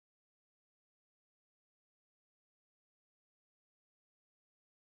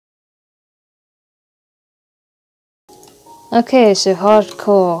Okay, so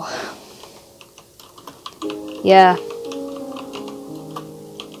hardcore. Yeah.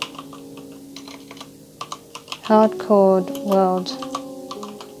 Hardcore world.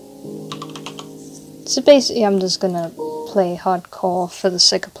 So basically I'm just gonna play hardcore for the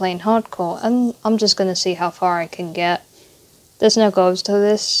sake of playing hardcore, and I'm just gonna see how far I can get. There's no goals to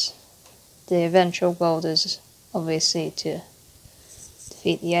this. The eventual goal is obviously to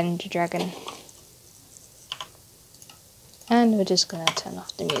defeat the Ender Dragon. And we're just gonna turn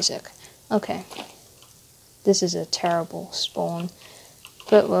off the music. Okay. This is a terrible spawn,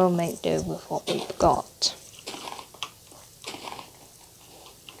 but we'll make do with what we've got.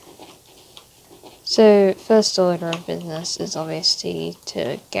 So, first order of business is obviously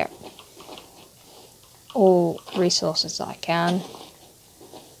to get all resources I can.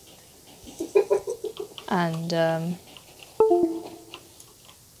 And,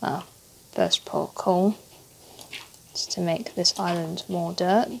 well, first pull coal. Is to make this island more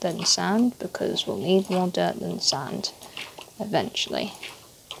dirt than sand, because we'll need more dirt than sand eventually.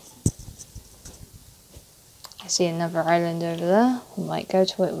 I see another island over there. We might go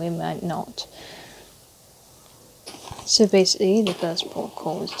to it, we might not. So basically the first port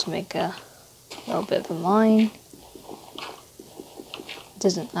call is to make a little bit of a mine. It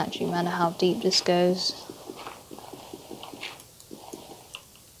doesn't actually matter how deep this goes.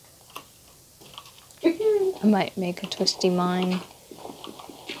 I might make a twisty mine.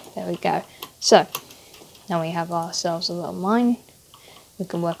 There we go. So, now we have ourselves a little mine. We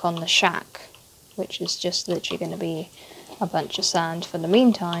can work on the shack, which is just literally going to be a bunch of sand for the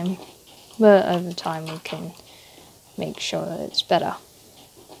meantime. But over time we can make sure that it's better.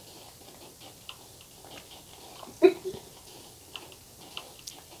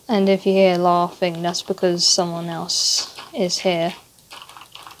 And if you hear laughing, that's because someone else is here.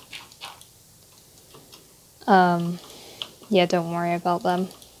 Yeah, don't worry about them.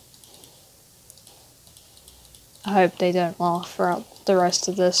 I hope they don't laugh throughout the rest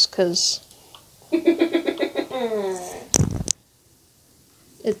of this, because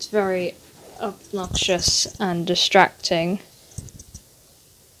it's very obnoxious and distracting.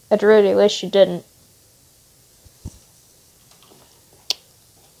 I'd really wish you didn't.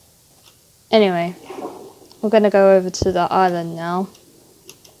 Anyway, we're gonna go over to the island now.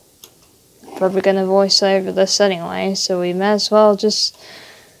 Probably gonna voice over this anyway, so we may as well just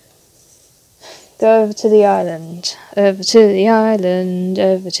go over to the island. Over to the island,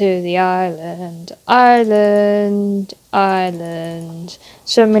 over to the island. Island, island.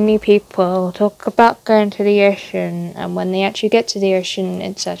 So many people talk about going to the ocean, and when they actually get to the ocean,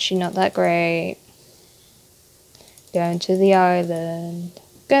 it's actually not that great. Going to the island,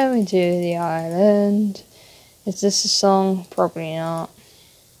 going to the island. Is this a song? Probably not.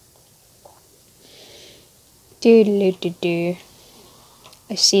 Doo-doo-doo-doo.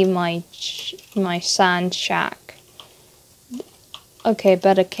 I see my sand shack. Okay,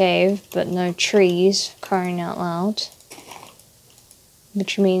 better cave, but no trees, crying out loud.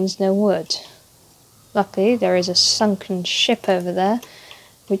 Which means no wood. Luckily, there is a sunken ship over there,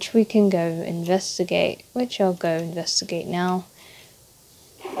 which we can go investigate. Which I'll go investigate now.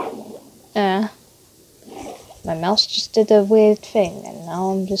 My mouse just did a weird thing, and now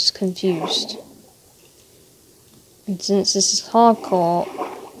I'm just confused. And since this is hardcore,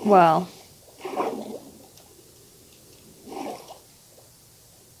 well,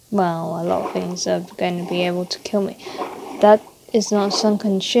 a lot of things are going to be able to kill me. That is not a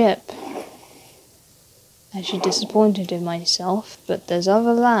sunken ship. Actually disappointed in myself, but there's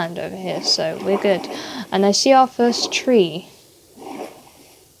other land over here, so we're good. And I see our first tree.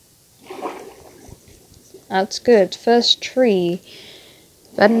 That's good. First tree.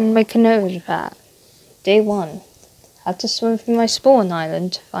 Better make a note of that. Day 1. Had to swim through my spawn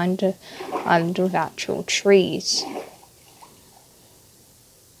island to find an island with actual trees.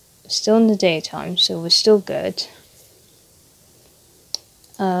 Still in the daytime, so we're still good.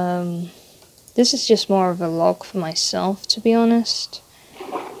 This is just more of a log for myself, to be honest,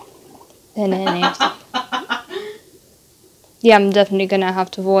 than anything. Yeah, I'm definitely gonna have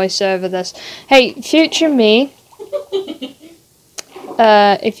to voice over this. Hey, future me,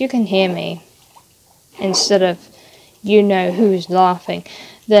 if you can hear me, instead of you know who's laughing,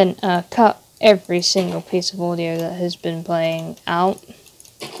 then cut every single piece of audio that has been playing out,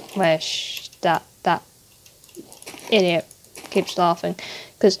 where that idiot keeps laughing,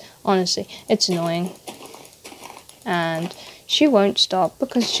 because honestly, it's annoying, and she won't stop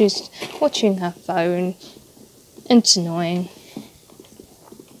because she's watching her phone. It's annoying.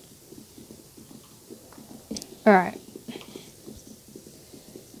 Alright.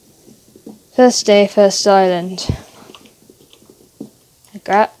 First day, first island.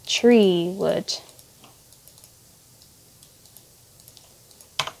 tree wood.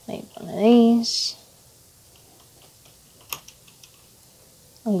 Make one of these.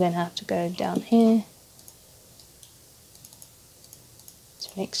 I'm going to have to go down here to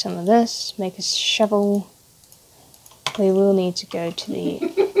make some of this, make a shovel. We will need to go to the...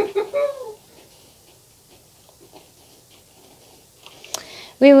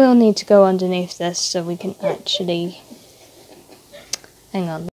 We will need to go underneath this so we can actually... Hang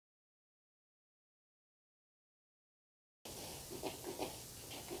on.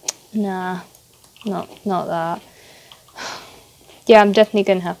 Nah, not that. Yeah, I'm definitely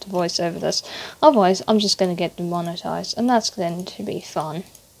going to have to voice over this. Otherwise, I'm just going to get demonetized, and that's going to be fun.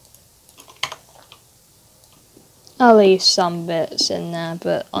 I'll leave some bits in there,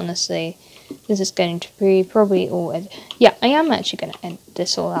 but honestly, this is going to be probably all... Yeah, I am actually going to edit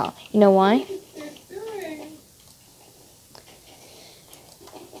this all out. You know why?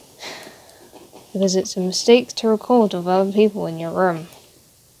 Because it's a mistake to record with other people in your room.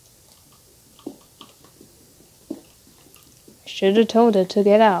 Should have told her to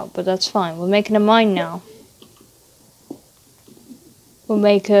get out, but that's fine. We're making a mine now. We'll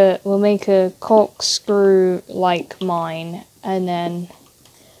make a corkscrew like mine, and then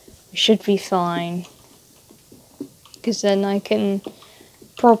we should be fine. Because then I can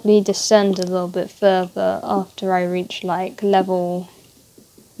probably descend a little bit further after I reach like level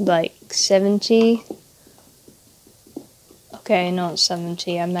 70. Okay, not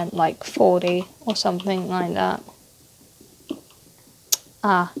 70, I meant like 40 or something like that.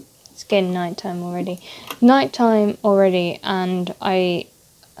 Ah, it's getting nighttime already. Nighttime already, and I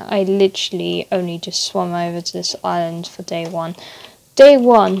literally only just swam over to this island for day one. Day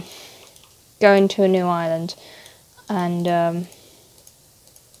one, going to a new island, and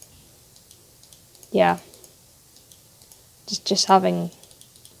yeah, just having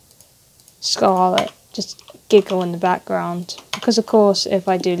Scarlet just giggle in the background, because of course if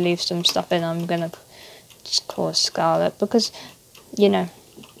I do leave some stuff in, I'm gonna just call her Scarlet, because you know,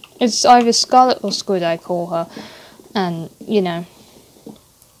 it's either Scarlet or Squid I call her, and you know,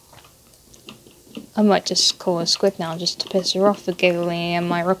 I might just call her Squid now just to piss her off for giggling in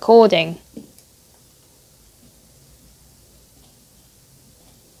my recording.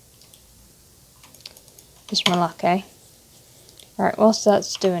 Just my luck, eh? Right, whilst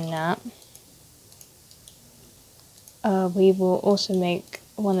that's doing that, we will also make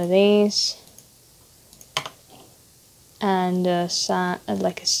one of these, and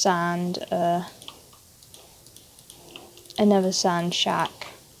like a sand, another sand shack.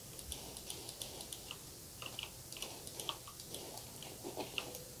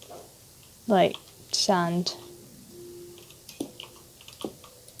 Like sand.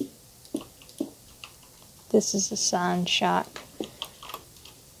 This is the sand shack.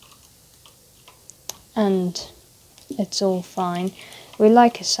 And it's all fine. We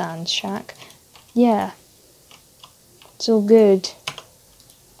like a sand shack. Yeah. It's all good.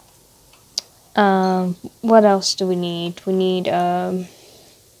 What else do we need? We need,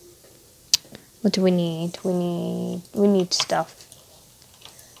 what do we need? We need stuff.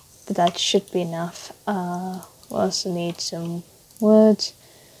 But that should be enough. We also need some wood,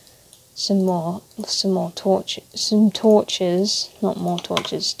 some more torches, some torches, not more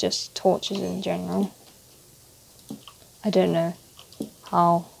torches, just torches in general. I don't know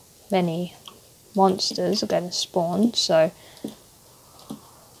how many monsters are going to spawn, so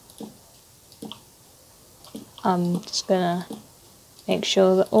I'm just gonna make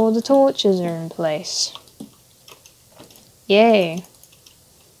sure that all the torches are in place. Yay!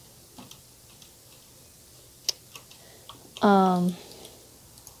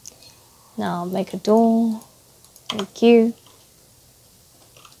 Now I'll make a door. Thank you.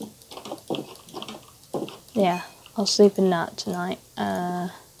 Yeah, I'll sleep in that tonight.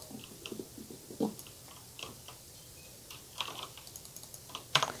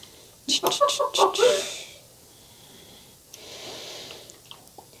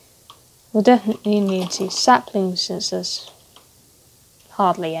 We'll definitely need to saplings since there's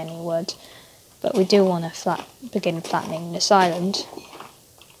hardly any wood, but we do want to begin flattening this island.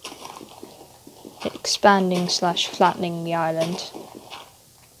 Expanding / flattening the island.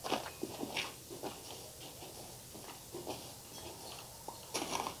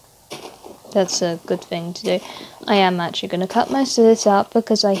 That's a good thing to do. I am actually going to cut most of this out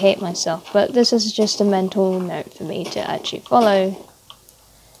because I hate myself, but this is just a mental note for me to actually follow,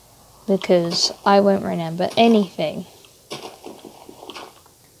 because I won't remember anything.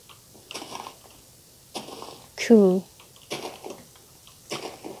 Cool.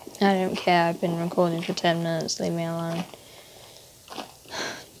 I don't care, I've been recording for 10 minutes, leave me alone.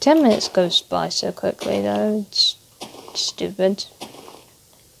 10 minutes goes by so quickly though, it's stupid.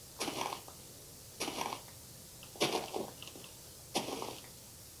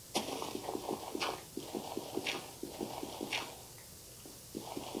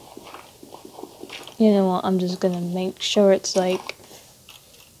 You know what, I'm just gonna make sure it's like,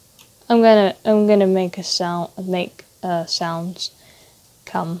 I'm gonna make a sound, sounds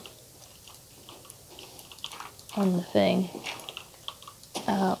come on the thing.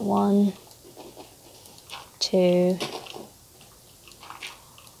 1, 2,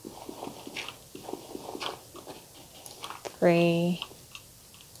 3,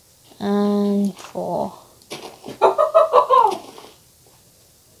 and 4.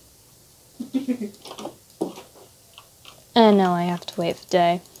 And now I have to wait for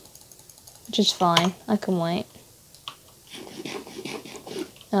day, which is fine. I can wait.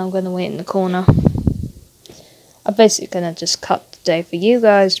 Now I'm gonna wait in the corner. I'm basically gonna just cut the day for you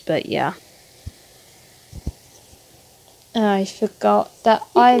guys, but yeah. I forgot that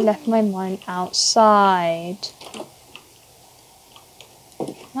I left my mine outside.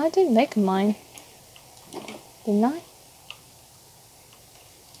 I didn't make a mine, didn't I?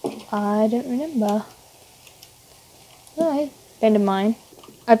 I don't remember. No, I made a mine.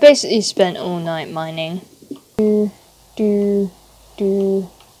 I basically spent all night mining.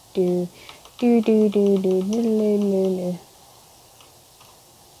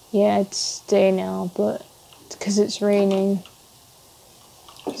 Yeah, it's day now, but because it's raining,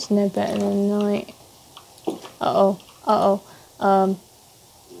 it's no better than night. I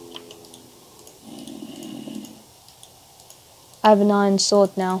have an iron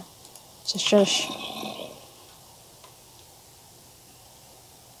sword now, so shush.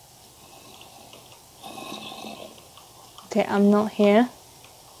 Okay, I'm not here.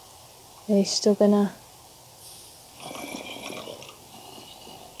 Are they still gonna...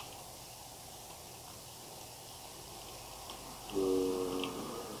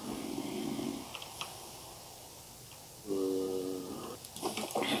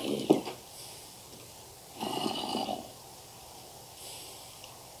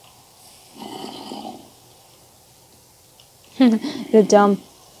 They're dumb.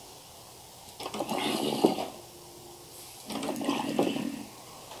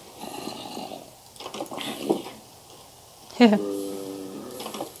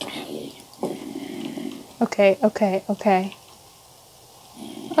 Okay. Okay,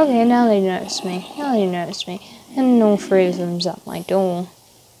 now they notice me. And all 3 of them's at my door.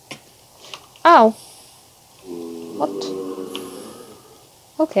 Ow! What?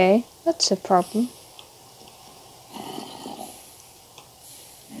 Okay, that's a problem.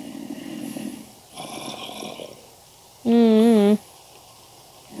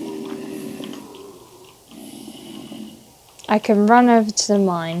 I can run over to the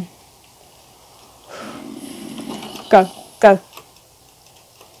mine. Go.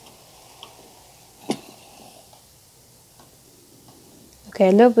 Okay,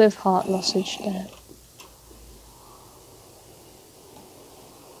 a little bit of heart lossage there.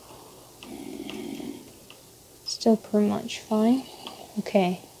 Still pretty much fine.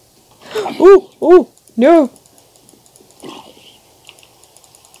 Okay. Oh, no!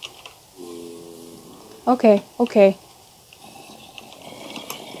 Okay.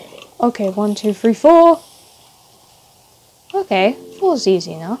 Okay, 1, 2, 3, 4. Okay, 4's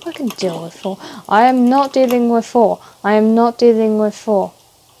easy enough. I can deal with 4. I am not dealing with 4.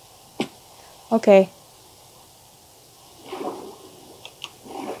 Okay.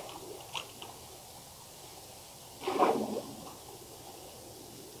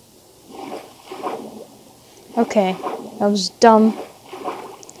 Okay, that was dumb.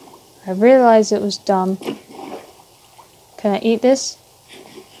 I realized it was dumb. Can I eat this?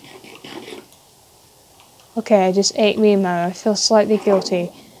 Okay, I just ate Mimo. I feel slightly guilty,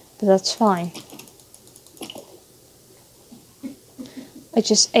 but that's fine. I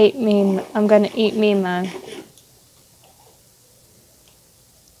just ate Mimo. I'm gonna eat Mimo.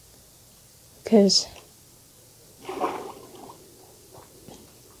 Because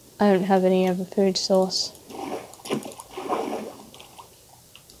I don't have any other food source.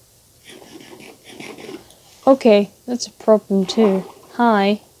 Okay, that's a problem too.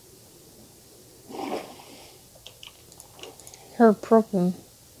 Hi. Her problem.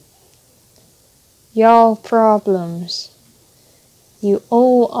 Y'all problems. You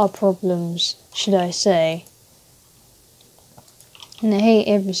all are problems, should I say. And I hate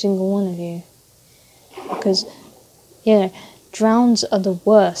every single one of you. Because, you know, drowns are the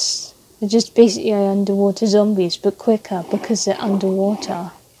worst. They're just basically underwater zombies, but quicker because they're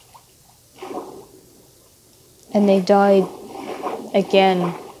underwater. And they died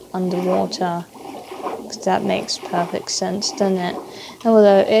again underwater. Because that makes perfect sense, doesn't it?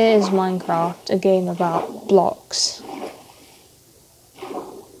 Although it is Minecraft, a game about blocks.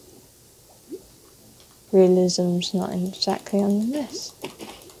 Realism's not exactly on this.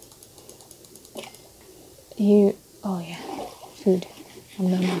 Oh yeah, food.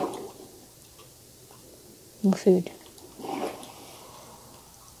 More food.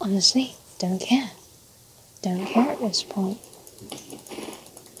 Honestly, don't care. Don't care at this point.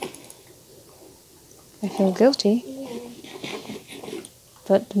 I feel guilty.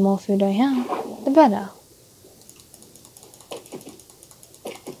 But the more food I have, the better.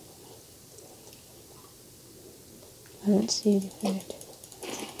 I don't see the food.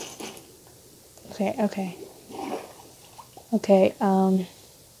 Okay.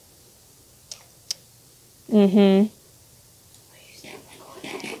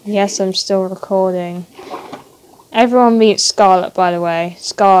 Yes, I'm still recording. Everyone meets Scarlet, by the way.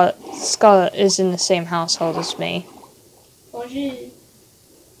 Scarlet is in the same household as me.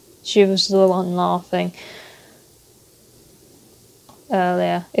 She was the one laughing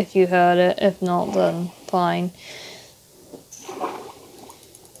earlier, if you heard it. If not, then fine.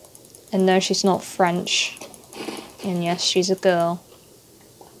 And no, she's not French. And yes, she's a girl.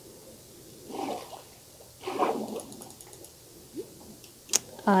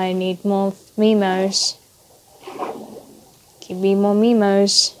 I need more Mimos. Give me more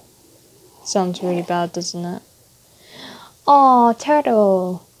Mimos. Sounds really bad, doesn't it? Oh,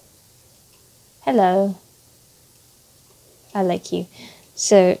 turtle. Hello. I like you.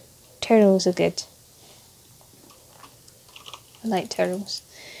 So, turtles are good. I like turtles.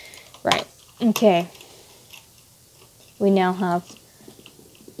 Right, okay. We now have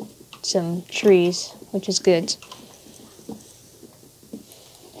some trees, which is good.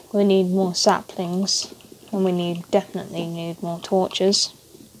 We need more saplings, and we definitely need more torches.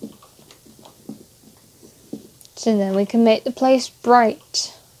 So then we can make the place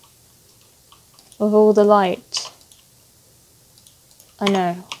bright with all the light. I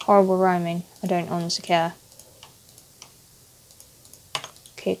know, horrible rhyming. I don't honestly care.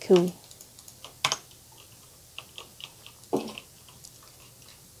 Okay, cool.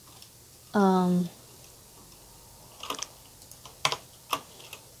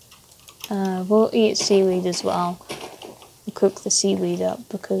 We'll eat seaweed as well. We'll cook the seaweed up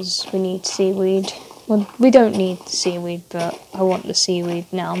because we need seaweed. Well, we don't need the seaweed, but I want the seaweed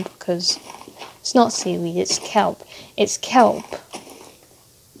now because it's not seaweed, it's kelp. It's kelp,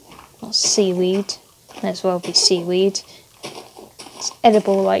 not seaweed. Might as well be seaweed. It's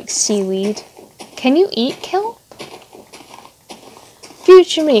edible like seaweed. Can you eat kelp?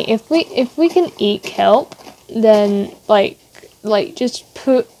 Future me, if we can eat kelp, then like just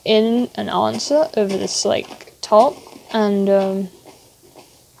put in an answer over this like top and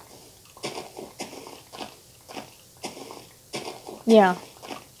yeah.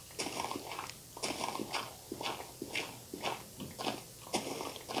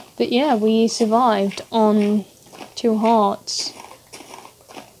 But yeah, we survived on 2 hearts.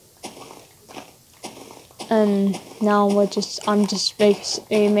 And now I'm just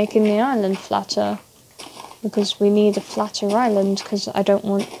basically making the island flatter. Because we need a flatter island, because I don't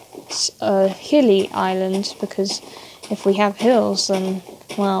want a hilly island, because if we have hills, then,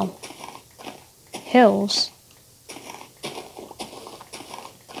 well, hills.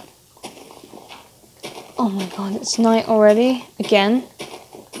 Oh my god, it's night already, again.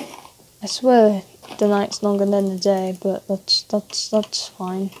 I swear the night's longer than the day, but that's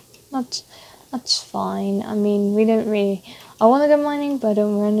fine. That's fine. I mean, we don't really... I want to go mining, but I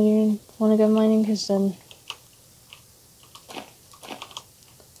don't really want to go mining, because then...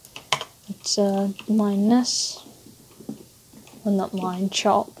 Let's mine this. Well, not mine,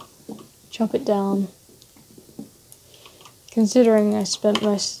 chop. Chop it down. Considering I spent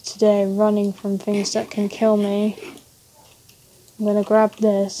most of today running from things that can kill me, I'm gonna grab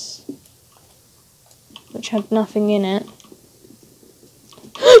this, which had nothing in it.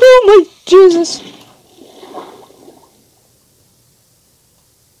 Oh my Jesus!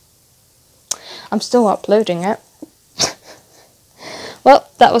 I'm still uploading it. Well,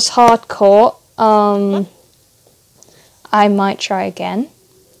 that was hardcore. I might try again.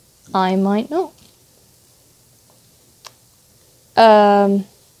 I might not.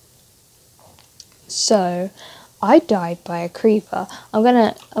 So I died by a creeper. I'm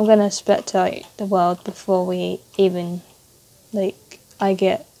gonna spectate the world before we even I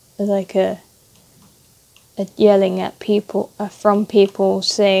get like a yelling at people from people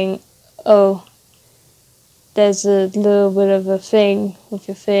saying, "Oh, there's a little bit of a thing with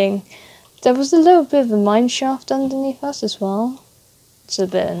your thing." There was a little bit of a mine shaft underneath us as well. It's a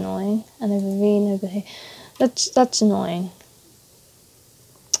bit annoying. And a ravine over here. That's annoying.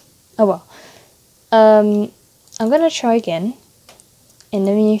 Oh well. I'm gonna try again in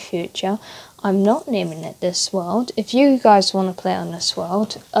the near future. I'm not naming it this world. If you guys want to play on this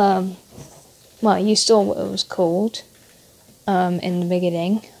world, well, you saw what it was called in the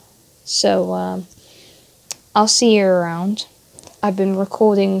beginning. So I'll see you around. I've been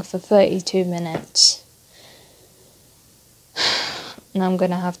recording for 32 minutes. And I'm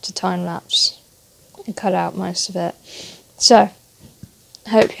gonna have to time lapse and cut out most of it. So,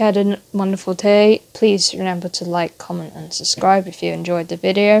 hope you had a wonderful day. Please remember to like, comment and subscribe if you enjoyed the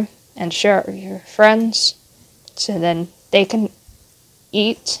video. And share it with your friends so then they can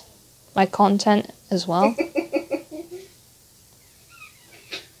eat my content as well.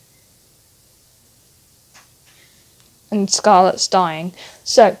 And Scarlett's dying.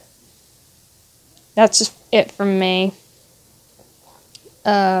 So, that's it from me.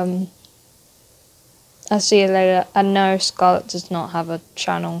 I'll see you later. I know Scarlett does not have a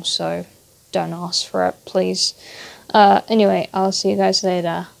channel, so don't ask for it, please. Anyway, I'll see you guys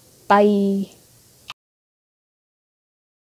later. Bye.